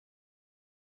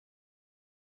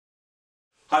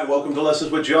Hi, welcome to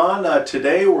Lessons with John.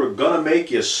 Today we're gonna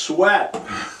make you sweat.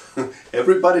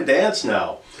 Everybody dance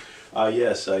now.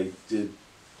 Yes, I did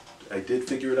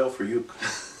figure it out for you.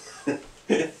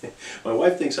 My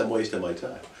wife thinks I'm wasting my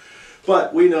time,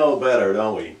 but we know better,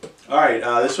 don't we? All right,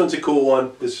 this one's a cool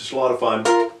one. This is just a lot of fun.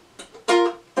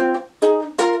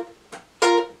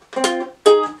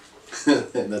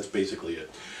 And that's basically it.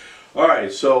 All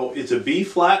right, so it's a B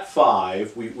flat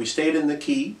 5. We stayed in the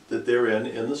key that they're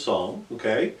in the song,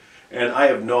 okay? And I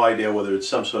have no idea whether it's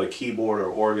some sort of keyboard or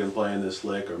organ playing this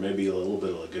lick, or maybe a little bit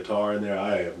of a guitar in there.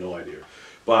 I have no idea.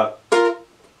 But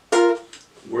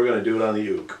we're going to do it on the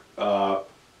uke.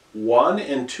 1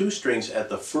 and 2 strings at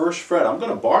the first fret. I'm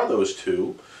going to bar those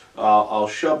two. I'll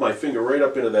shove my finger right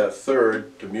up into that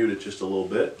third to mute it just a little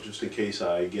bit, just in case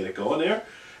I get it going there.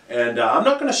 And I'm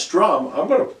not going to strum. I'm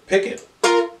going to pick it.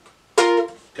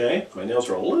 Okay, my nails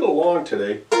are a little long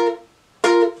today,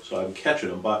 so I'm catching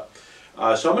them. But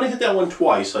so I'm going to hit that one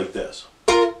twice like this.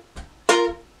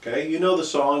 Okay, you know the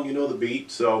song, you know the beat,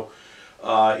 so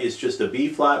it's just a B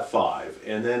flat 5,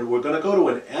 and then we're going to go to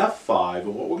an F5,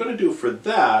 and what we're going to do for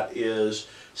that is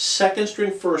 2nd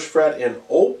string 1st fret and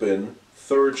open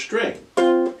 3rd string,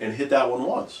 and hit that one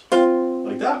once,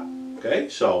 like that. Okay,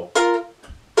 so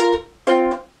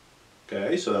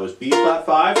that was B flat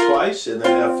 5 twice, and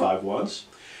then F5 once.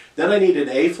 Then I need an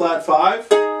A flat 5.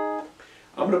 I'm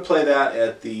going to play that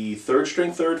at the 3rd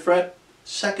string 3rd fret,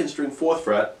 2nd string 4th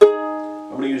fret. I'm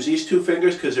going to use these two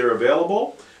fingers because they're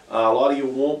available. A lot of you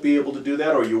won't be able to do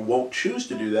that, or you won't choose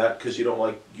to do that because you don't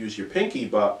like to use your pinky,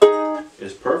 but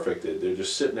it's perfect. They're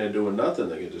just sitting there doing nothing.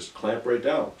 They can just clamp right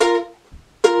down.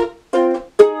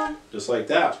 Just like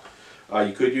that.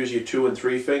 You could use your 2 and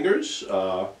 3 fingers.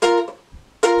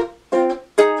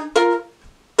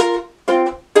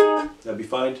 That'd be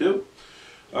fine too.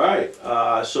 All right,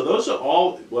 so those are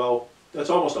all, well, that's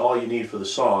almost all you need for the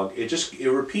song. It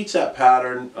repeats that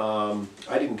pattern.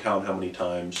 I didn't count how many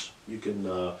times. You can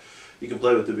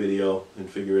play with the video and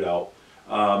figure it out.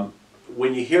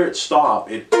 When you hear it stop,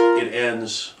 it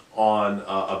ends on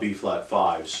a B flat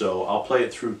 5. So I'll play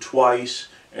it through twice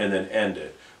and then end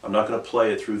it. I'm not going to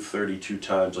play it through 32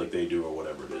 times like they do or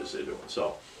whatever it is they're doing.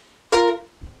 So.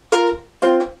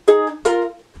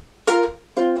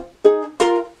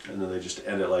 And then they just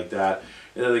end it like that,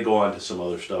 and then they go on to some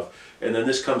other stuff, and then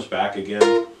this comes back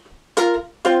again,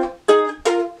 and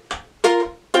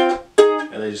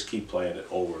they just keep playing it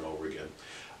over and over again.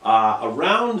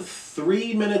 Around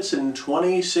 3 minutes and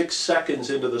 26 seconds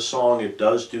into the song, it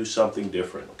does do something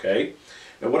different, okay?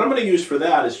 And what I'm going to use for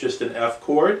that is just an F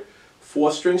chord,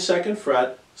 4th string 2nd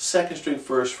fret, 2nd string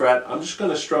 1st fret. I'm just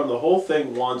going to strum the whole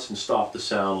thing once and stop the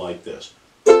sound like this.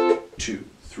 2,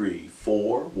 3,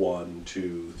 4, 1,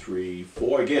 2, 3,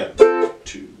 4. Again.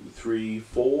 2, 3,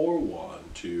 4, 1,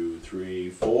 2, 3,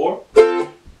 4.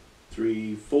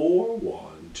 3, 4,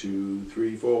 1, 2,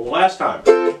 3, 4. One last time.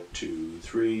 2,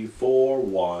 3, 4,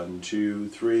 1, 2,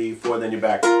 3, 4. And then you're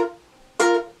back.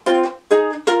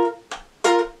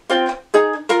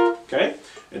 Okay?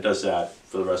 It does that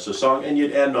for the rest of the song, and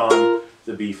you'd end on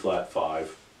the B flat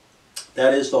 5.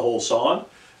 That is the whole song.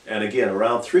 And again,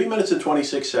 around 3 minutes and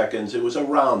 26 seconds, it was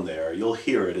around there. You'll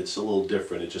hear it, it's a little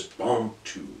different. It just boom,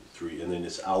 2, 3, and then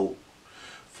it's out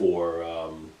for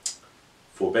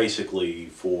basically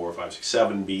 4, 5, 6,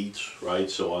 7 beats, right?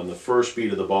 So on the first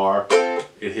beat of the bar,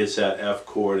 it hits that F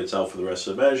chord, it's out for the rest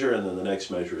of the measure, and then the next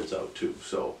measure it's out too.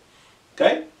 So,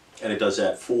 okay? And it does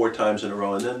that 4 times in a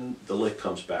row, and then the lick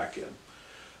comes back in.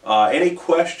 Any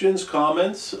questions,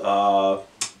 comments?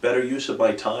 Better use of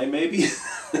my time, maybe?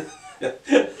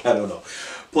 I don't know.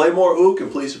 Play more uke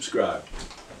and please subscribe.